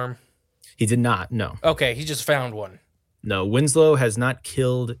tatzelworm? He did not, no. Okay, he just found one. No, Winslow has not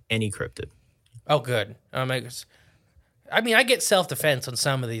killed any cryptid. Oh, good. I get self-defense on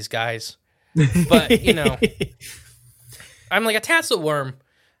some of these guys. But, I'm like a tasselworm,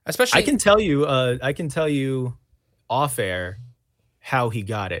 especially... I can tell you off air how he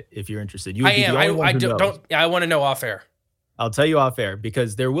got it, if you're interested. I want to know off air. I'll tell you off air,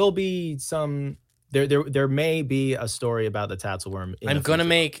 because there will be some... There may be a story about the tatzelworm. I'm going to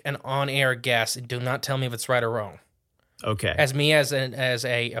make an on-air guess. Do not tell me if it's right or wrong. Okay. As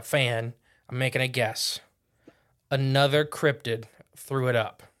a fan, I'm making a guess. Another cryptid threw it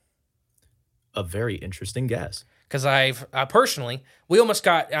up. A very interesting guess. Because I've personally,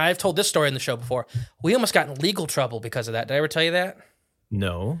 I've told this story in the show before. We almost got in legal trouble because of that. Did I ever tell you that?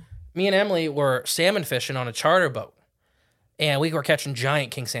 No. Me and Emily were salmon fishing on a charter boat. And we were catching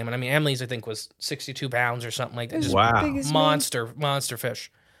giant king salmon. I mean, Emily's, I think, was 62 pounds or something like that. Just wow. Monster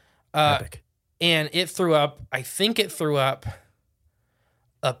fish. Epic. And it threw up a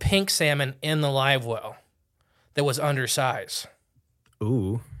pink salmon in the live well that was undersize.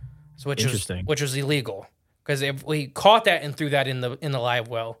 Ooh, which was illegal. Because if we caught that and threw that in the live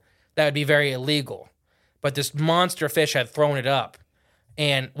well, that would be very illegal. But this monster fish had thrown it up,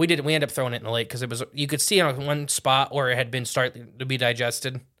 and we ended up throwing it in the lake because you could see it on one spot where it had been starting to be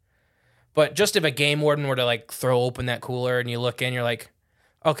digested. But just if a game warden were to like throw open that cooler and you look in, you're like,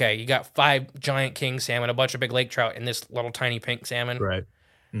 okay, you got 5 giant king salmon, a bunch of big lake trout, and this little tiny pink salmon. Right.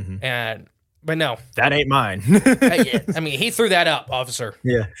 Mm-hmm. But no. That ain't mine. Yeah. I mean, he threw that up, officer.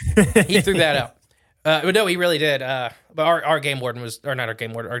 Yeah. He threw that up. But no, he really did. But our game warden our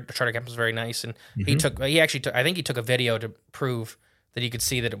charter captain was very nice. And he took a video to prove that he could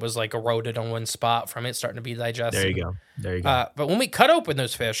see that it was like eroded on one spot from it starting to be digested. There you go. But when we cut open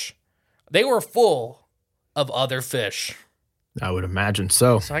those fish, they were full of other fish. I would imagine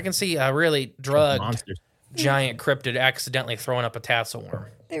so. So I can see a really drugged giant cryptid accidentally throwing up a tasselworm.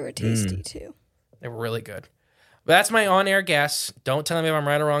 They were tasty too. They were really good. But that's my on-air guess. Don't tell me if I'm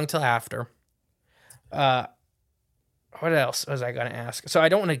right or wrong till after. What else was I going to ask? So I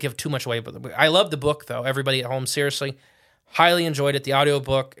don't want to give too much away, but I love the book, though. Everybody at home, seriously, highly enjoyed it. The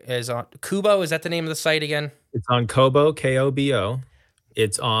audiobook is on Kubo. Is that the name of the site again? It's on Kobo, Kobo.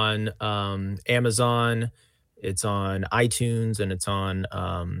 It's on Amazon. It's on iTunes, and it's on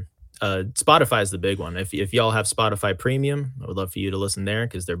Spotify is the big one. If y'all have Spotify Premium, I would love for you to listen there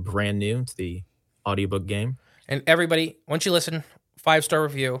because they're brand new to the audiobook game. And everybody, once you listen, 5-star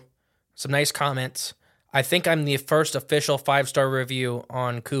review, some nice comments. I think I'm the first official 5-star review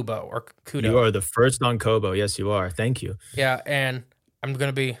on Kubo or Kudo. You are the first on Kobo. Yes, you are. Thank you. Yeah, and I'm going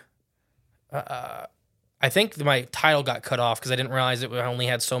to be... I think my title got cut off because I didn't realize it only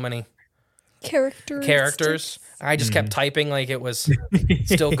had so many characters. I just kept typing like it was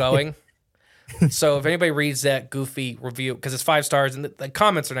still going. So if anybody reads that goofy review, because it's 5 stars and the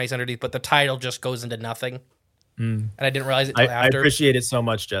comments are nice underneath, but the title just goes into nothing. And I didn't realize it until after. I appreciate it so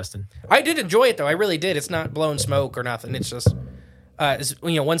much, Justin. I did enjoy it, though. I really did. It's not blowing smoke or nothing. It's just,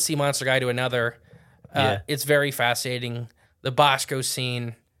 one sea monster guy to another. It's very fascinating. The Bosco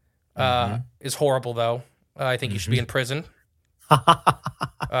scene is horrible, though. I think you should be in prison.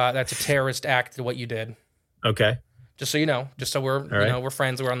 That's a terrorist act to what you did. Okay. Just so you know. Just so we're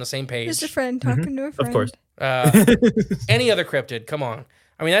friends. We're on the same page. Just a friend talking to a friend. Of course. Any other cryptid? Come on.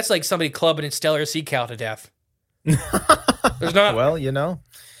 I mean, that's like somebody clubbing a stellar sea cow to death. There's not. Well, it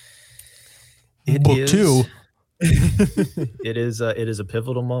Book is 2. it is a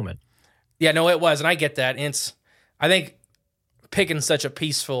pivotal moment. Yeah, no, it was, and I get that. And I think picking such a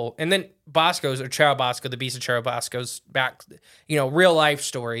peaceful, and then Bosco's or Charo Bosco, the Beast of Charo Bosco's back, real life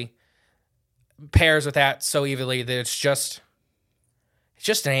story pairs with that so evenly that it's just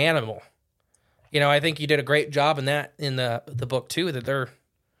an animal. I think you did a great job in that in the book too. That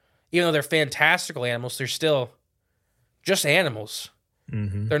even though they're fantastical animals, they're still just animals.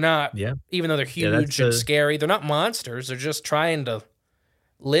 Mm-hmm. They're not, even though they're huge and scary, they're not monsters. They're just trying to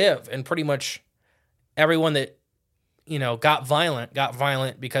live. And pretty much everyone that, got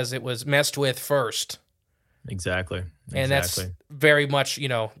violent because it was messed with first. Exactly. And that's very much,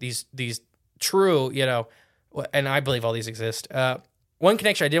 these true, and I believe all these exist. One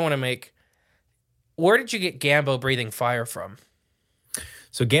connection I did want to make, where did you get Gambo breathing fire from?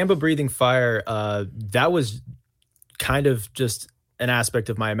 So Gambo breathing fire, that was kind of just an aspect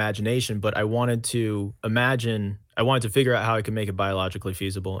of my imagination, but I wanted to figure out how I could make it biologically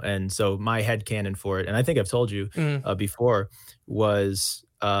feasible. And so my headcanon for it, and I think I've told you before, was,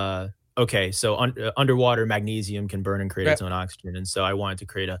 okay, so underwater magnesium can burn and create its own oxygen. And so I wanted to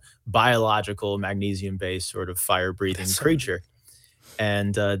create a biological magnesium-based sort of fire-breathing creature.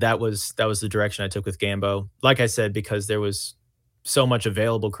 And that was the direction I took with Gambo. Like I said, because there was so much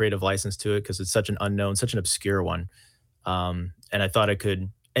available creative license to it, because it's such an unknown, such an obscure one. And I thought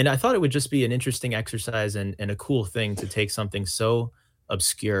it would just be an interesting exercise and a cool thing to take something so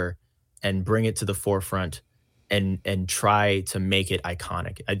obscure and bring it to the forefront and try to make it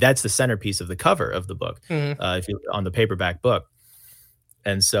iconic. That's the centerpiece of the cover of the book, if you on the paperback book.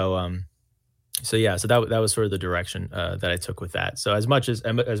 And so that was sort of the direction that I took with that. So as much as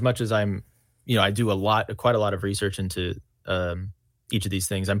I'm, I do quite a lot of research into each of these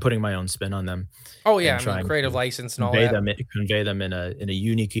things. I'm putting my own spin on them. Oh yeah, creative license and all that. Convey them in a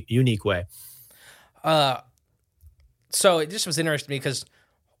unique way. So it just was interesting to me because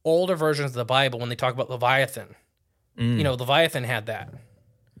older versions of the Bible, when they talk about Leviathan, Leviathan had that.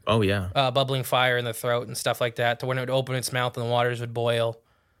 Oh yeah, bubbling fire in the throat and stuff like that. To when it would open its mouth and the waters would boil,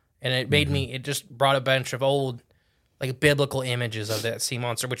 and it made me. It just brought a bunch of old, like biblical images of that sea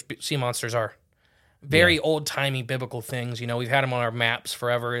monster, which sea monsters are. Very old-timey biblical things. We've had them on our maps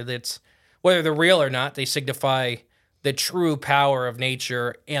forever. It's whether they're real or not, they signify the true power of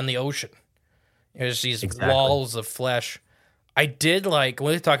nature and the ocean. There's these walls of flesh. I did like,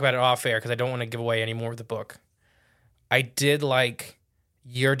 we'll talk about it off air because I don't want to give away any more of the book. I did like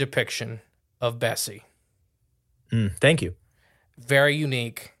your depiction of Bessie. Thank you. Very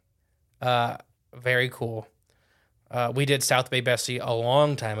unique. Very cool. We did South Bay Bessie a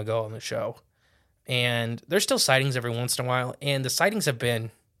long time ago on the show. And there's still sightings every once in a while, and the sightings have been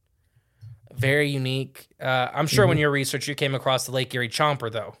very unique. I'm sure when your research, you came across the Lake Erie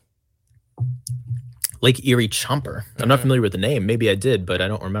Chomper, though. Lake Erie Chomper. I'm not familiar with the name. Maybe I did, but I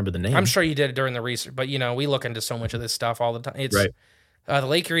don't remember the name. I'm sure you did it during the research, but we look into so much of this stuff all the time. It's right. The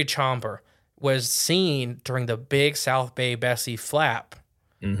Lake Erie Chomper was seen during the big South Bay Bessie flap,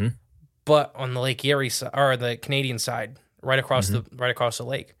 but on the Lake Erie side or the Canadian side, right across the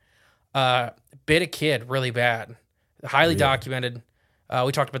lake. Bit a kid really bad, highly documented.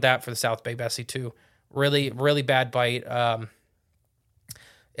 We talked about that for the South Bay Bessie too. Really, really bad bite.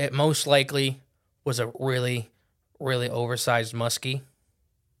 It most likely was a really, really oversized muskie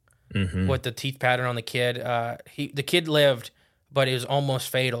with the teeth pattern on the kid. The kid lived, but it was almost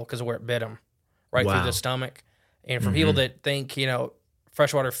fatal because of where it bit him, right through the stomach. And for people that think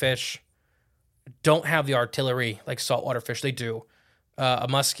freshwater fish don't have the artillery like saltwater fish, they do. A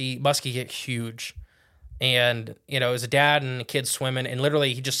muskie get huge, and it was a dad and a kid swimming, and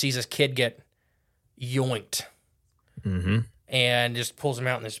literally he just sees his kid get yoinked, and just pulls him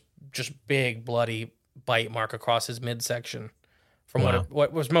out in this just big bloody bite mark across his midsection from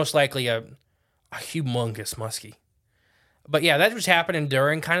what was most likely a humongous muskie. But yeah, that was happening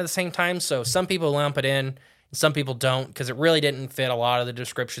during kind of the same time. So some people lump it in, and some people don't, because it really didn't fit a lot of the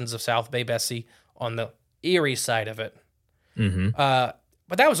descriptions of South Bay Bessie on the Erie side of it. Mm-hmm.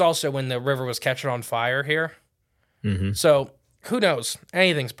 But that was also when the river was catching on fire here. Mm-hmm. So who knows?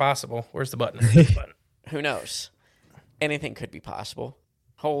 Anything's possible. Where's the button? Who knows? Anything could be possible.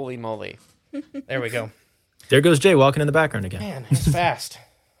 Holy moly. There we go. There goes Jay walking in the background again. Man, he's fast.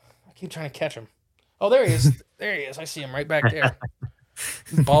 I keep trying to catch him. Oh, there he is. There he is. I see him right back there.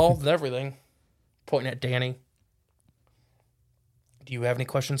 Bald and everything. Pointing at Danny. Do you have any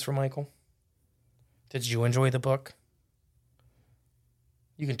questions for Michael? Did you enjoy the book?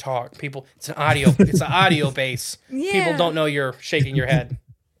 You can talk. People, it's an audio base. Yeah. People don't know you're shaking your head.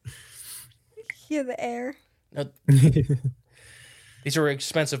 Hear the air. No, these are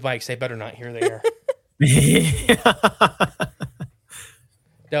expensive bikes. They better not hear the air.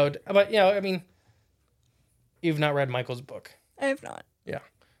 No, but I mean, you've not read Michael's book. I have not. Yeah,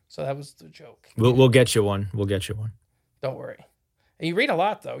 so that was the joke. We'll get you one. We'll get you one. Don't worry. And you read a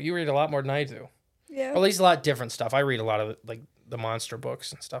lot, though. You read a lot more than I do. Yeah. Or at least a lot of different stuff. I read a lot of like the monster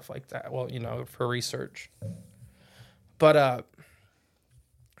books and stuff like that. Well, for research. But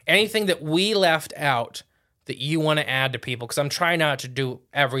anything that we left out that you want to add to people, because I'm trying not to do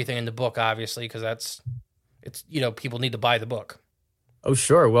everything in the book, obviously, because it's people need to buy the book. Oh,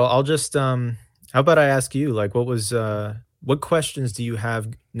 sure. Well, I'll just how about I ask you, like, what questions do you have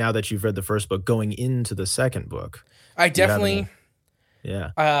now that you've read the first book going into the second book? I definitely.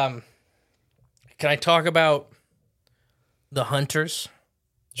 Yeah. Can I talk about the hunters?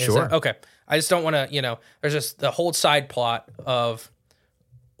 Sure. Okay. I just don't want to, there's just the whole side plot of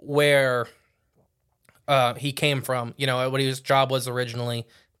where he came from, what his job was originally,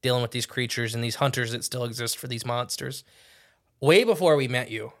 dealing with these creatures and these hunters that still exist for these monsters. Way before we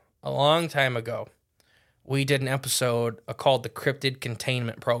met you, a long time ago, we did an episode called the Cryptid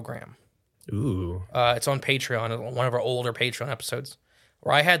Containment Program. Ooh. It's on Patreon, one of our older Patreon episodes,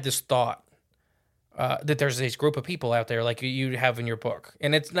 where I had this thought that there's this group of people out there like you have in your book.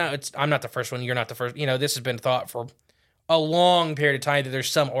 And I'm not the first one, you're not the first. This has been thought for a long period of time that there's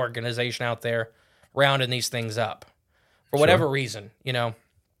some organization out there rounding these things up for whatever reason,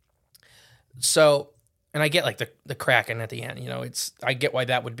 So, and I get like the Kraken at the end, I get why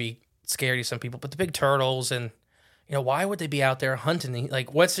that would be scary to some people, but the big turtles and, why would they be out there hunting?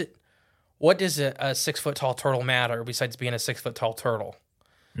 Like, what does a 6 foot tall turtle matter besides being a 6 foot tall turtle?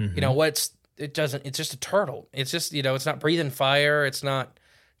 Mm-hmm. It's just a turtle. It's just, it's not breathing fire. It's not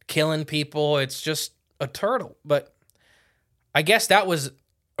killing people. It's just a turtle. But I guess that was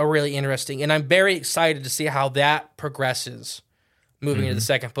a really interesting, and I'm very excited to see how that progresses moving into the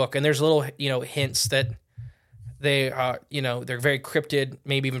second book. And there's little, hints that they, they're very cryptid,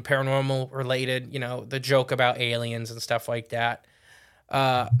 maybe even paranormal related, the joke about aliens and stuff like that.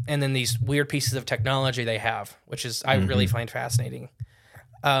 And then these weird pieces of technology they have, which is, I really find fascinating.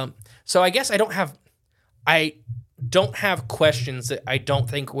 So I guess I don't have questions that I don't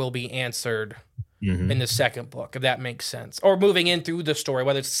think will be answered in the second book, if that makes sense. Or moving in through the story,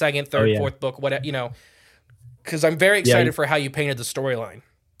 whether it's second, third, fourth book, whatever, because I'm very excited for how you painted the storyline.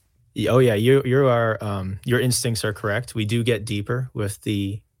 Oh yeah, your instincts are correct. We do get deeper with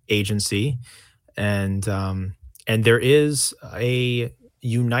the agency, and there is a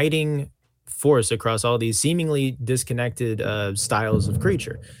uniting force across all these seemingly disconnected styles of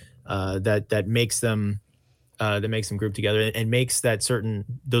creature that makes them group together and makes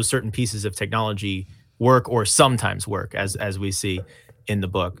those certain pieces of technology work, or sometimes work, as we see in the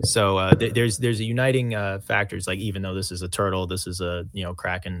book. So there's a uniting factors, like even though this is a turtle, this is a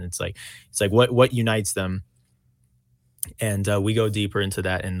Kraken, it's like what unites them, and we go deeper into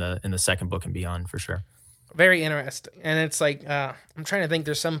that in the second book and beyond, for sure. Very interesting. And it's like I'm trying to think,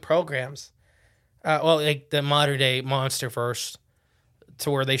 there's some programs like the modern day Monsterverse, to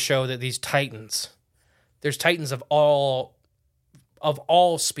where they show that these titans, there's titans of all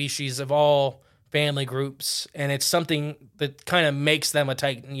species, of all family groups, and it's something that kind of makes them a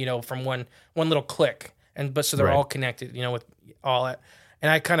titan, from one little click, but so they're all connected, with all that.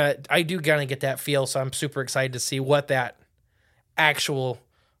 And I do kind of get that feel, so I'm super excited to see what that actual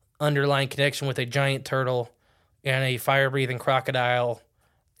underlying connection with a giant turtle and a fire-breathing crocodile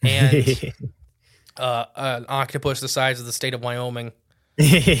and an octopus the size of the state of Wyoming.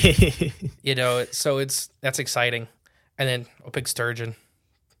 So that's exciting. And then a big sturgeon.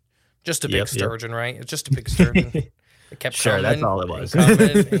 Just a big sturgeon, right? It's just a big sturgeon. It kept coming. That's all it was.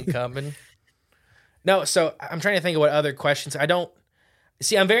 And coming. No, so I'm trying to think of what other questions.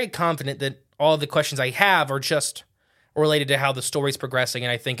 I'm very confident that all of the questions I have are just related to how the story's progressing,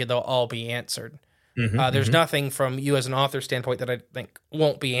 and I think they'll all be answered. There's nothing from you as an author standpoint that I think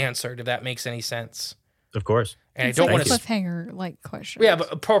won't be answered, if that makes any sense. Of course. And It's I don't like want to cliffhanger like question. Yeah,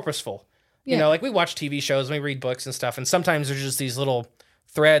 but purposeful. Yeah. You know, like we watch TV shows and we read books and stuff, and sometimes there's just these little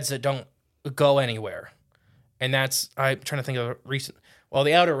threads that don't go anywhere. And I'm trying to think of a recent. Well,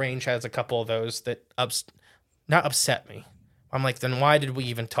 The Outer Range has a couple of those that not upset me. I'm like, then why did we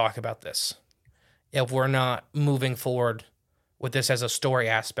even talk about this? If we're not moving forward with this as a story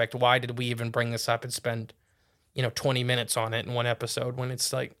aspect, why did we even bring this up and spend, 20 minutes on it in one episode when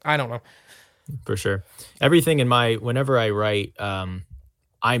it's like, I don't know. For sure. Everything whenever I write,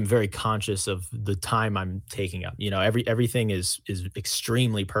 I'm very conscious of the time I'm taking up. Everything is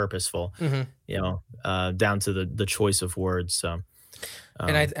extremely purposeful, down to the choice of words. So,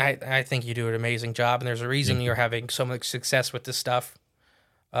 and I think you do an amazing job, and there's a reason you're having so much success with this stuff.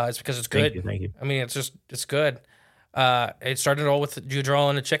 It's because it's good. Thank you. I mean, it's good. It started all with you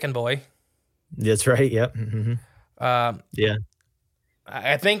drawing a chicken boy. That's right. Yep. Mm-hmm. Yeah.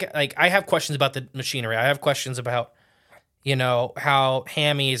 I think I have questions about the machinery. I have questions about, how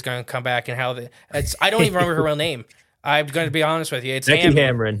Hammy is going to come back and how I don't even remember her real name. I'm going to be honest with you. It's Becky Hammy.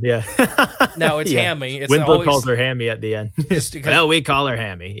 Hamron. Yeah. No, it's Hammy. It's Windblow calls her Hammy at the end. Well, we call her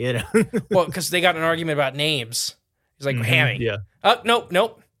Hammy, Well, because they got an argument about names. He's like, Hammy. Yeah. Oh,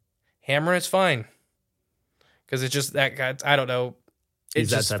 nope. Hammer is fine. Because it's just that guy. I don't know. It's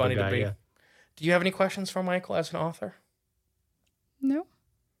just funny to me. Yeah. Do you have any questions for Michael as an author? No.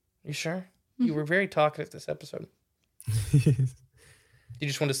 You sure? You were very talkative this episode. You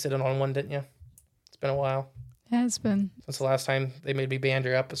just want to sit in on one, didn't you? It's been a while. It has been. Since the last time they made me ban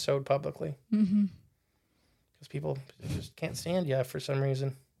your episode publicly. Mm-hmm. Because people just can't stand you for some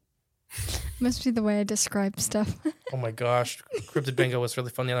reason. Must be the way I describe stuff. Oh my gosh. Cryptid Bingo was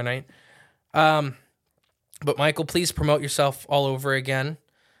really fun the other night. But Michael, please promote yourself all over again.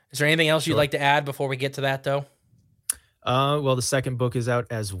 Is there anything else you'd like to add before we get to that, though? Well, the second book is out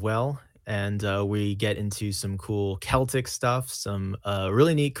as well, and we get into some cool Celtic stuff, some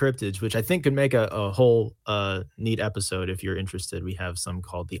really neat cryptids, which I think could make a whole neat episode if you're interested. We have some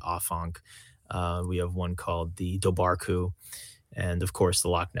called the Afonk. We have one called the Dobarku, and of course the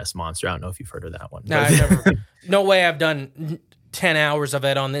Loch Ness Monster. I don't know if you've heard of that one. No, I've never. No way I've done 10 hours of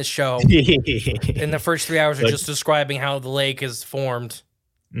it on this show. And the first 3 hours are just describing how the lake is formed.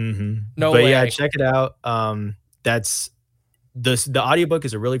 Mm-hmm. No but way. Yeah, check it out. That's the audiobook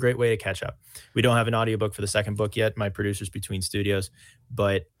is a really great way to catch up. We don't have an audiobook for the second book yet. My producer's between studios,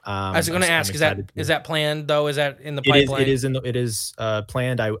 but I was going to ask, is that planned though? Is that in the pipeline? It is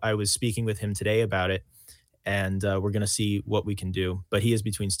planned. I was speaking with him today about it, and we're going to see what we can do. But he is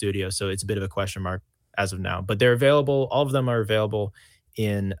between studios, so it's a bit of a question mark as of now. But they're available. All of them are available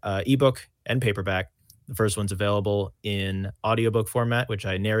in ebook and paperback. The first one's available in audiobook format, which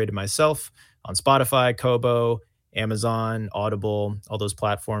I narrated myself on Spotify, Kobo, Amazon, Audible, all those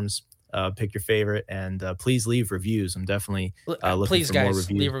platforms. Pick your favorite, and please leave reviews. I'm definitely looking for more reviews.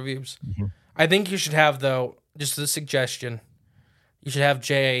 Leave reviews. Mm-hmm. I think you should have, though, just a suggestion, you should have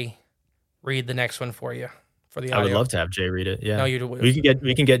Jay read the next one for you for the audio. I would love to have Jay read it. Yeah, no, you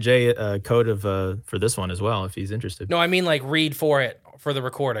we can get Jay a code of for this one as well if he's interested. No, I mean like read for it for the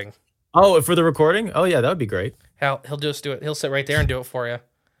recording. Oh, for the recording? Oh yeah, that would be great. He'll just do it. He'll sit right there and do it for you.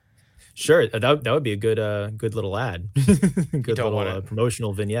 Sure, that would be a good little ad, good little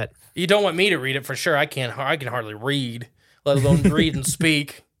promotional vignette. You don't want me to read it for sure. I can hardly read, let alone read and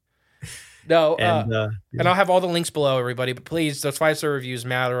speak. No, and I'll have all the links below, everybody. But please, those 5-star reviews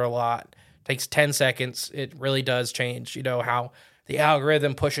matter a lot. It takes 10 seconds. It really does change. How the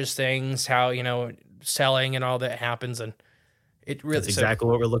algorithm pushes things, how selling and all that happens, and it really. That's exactly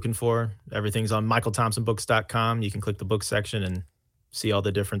what we're looking for. Everything's on michaelthompsonbooks.com. You can click the book section and see all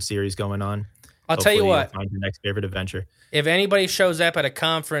the different series going on. I'll tell you what. Find your next favorite adventure. If anybody shows up at a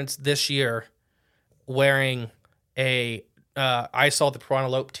conference this year wearing a I Saw the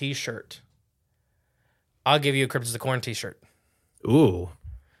Piranhalope t-shirt, I'll give you a Cryptids of the Corn t-shirt. Ooh.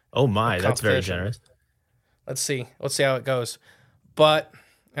 Oh my, that's very generous. Let's see how it goes. But,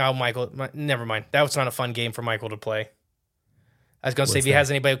 Michael, never mind. That was not a fun game for Michael to play. I was going to say, if he has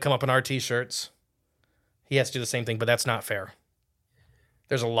anybody come up in our t-shirts, he has to do the same thing, but that's not fair.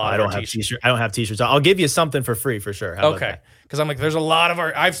 There's a lot of t-shirts. I don't have t-shirts. I'll give you something for free for sure. Okay. Because I'm like, there's a lot of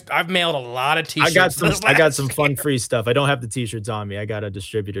I've mailed a lot of t-shirts. I got some fun free stuff. I don't have the t-shirts on me. I got a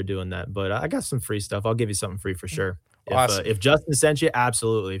distributor doing that, but I got some free stuff. I'll give you something free for sure. Awesome. If Justin sent you,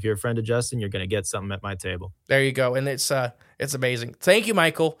 absolutely. If you're a friend of Justin, you're going to get something at my table. There you go. And it's amazing. Thank you,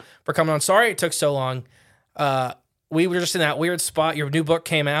 Michael, for coming on. Sorry it took so long. We were just in that weird spot. Your new book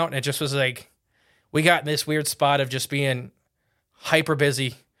came out, and it just was like, we got in this weird spot of just being hyper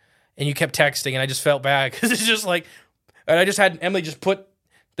busy and you kept texting, and I just felt bad because it's just like, and I just had Emily just put,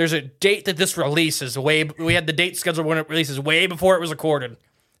 there's a date that this releases we had the date scheduled when it releases way before it was recorded.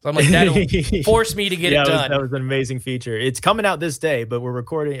 So I'm like, that'll force me to get it done. That was an amazing feature. It's coming out this day, but we're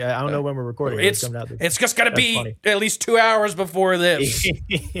recording. I don't know when we're recording. It's coming out it's just got to be at least 2 hours before this.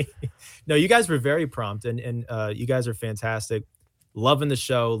 No, you guys were very prompt, and you guys are fantastic. Loving the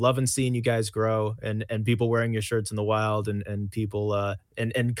show, loving seeing you guys grow, and people wearing your shirts in the wild, and people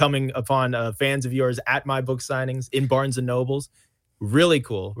and coming upon fans of yours at my book signings in Barnes and Nobles. Really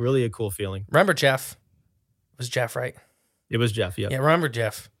cool. Really a cool feeling. Remember Jeff? It was Jeff, right? It was Jeff, yeah. Yeah, remember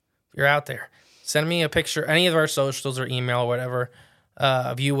Jeff. If you're out there, send me a picture, any of our socials or email or whatever,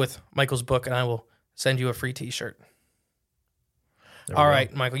 of you with Michael's book, and I will send you a free t-shirt. All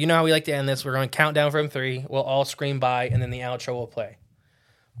right, Michael, you know how we like to end this. We're going to count down from 3. We'll all scream bye, and then the outro will play.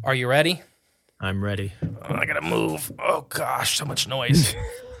 Are you ready? I'm ready. Oh, I got to move. Oh, gosh, so much noise.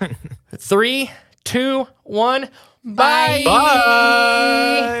 3, 2, 1, bye.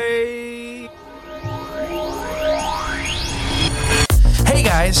 Bye. Hey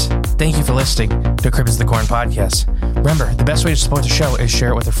guys, thank you for listening to Crib is the Corn podcast. Remember, the best way to support the show is share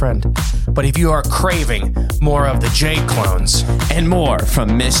it with a friend. But if you are craving more of the J clones and more from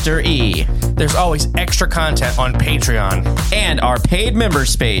Mr. E, there's always extra content on Patreon and our paid member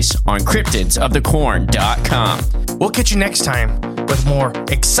space on cryptidsofthecorn.com. We'll catch you next time with more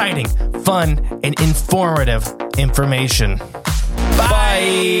exciting, fun, and informative information.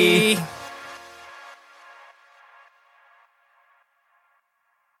 Bye.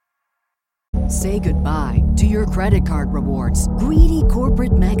 Say goodbye to your credit card rewards. Greedy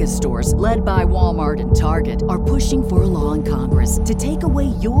corporate mega stores, led by Walmart and Target, are pushing for a law in Congress to take away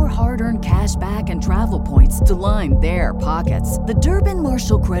your hard-earned cash back and travel points to line their pockets. The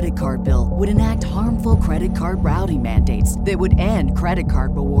Durbin-Marshall credit card bill would enact harmful credit card routing mandates that would end credit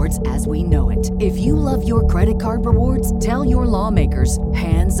card rewards as we know it. If you love your credit card rewards, tell your lawmakers,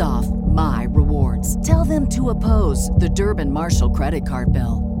 hands off my rewards. Tell them to oppose the Durbin-Marshall credit card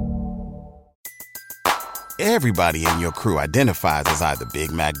bill. Everybody in your crew identifies as either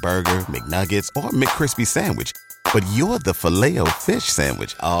Big Mac Burger, McNuggets, or McCrispy Sandwich. But you're the Filet-O-Fish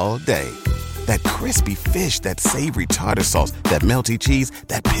Sandwich all day. That crispy fish, that savory tartar sauce, that melty cheese,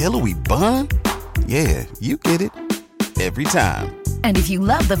 that pillowy bun. Yeah, you get it. Every time. And if you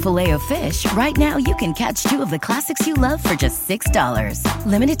love the Filet-O-Fish, right now you can catch 2 of the classics you love for just $6.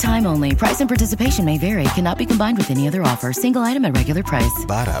 Limited time only. Price and participation may vary. Cannot be combined with any other offer. Single item at regular price.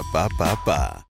 Ba-da-ba-ba-ba.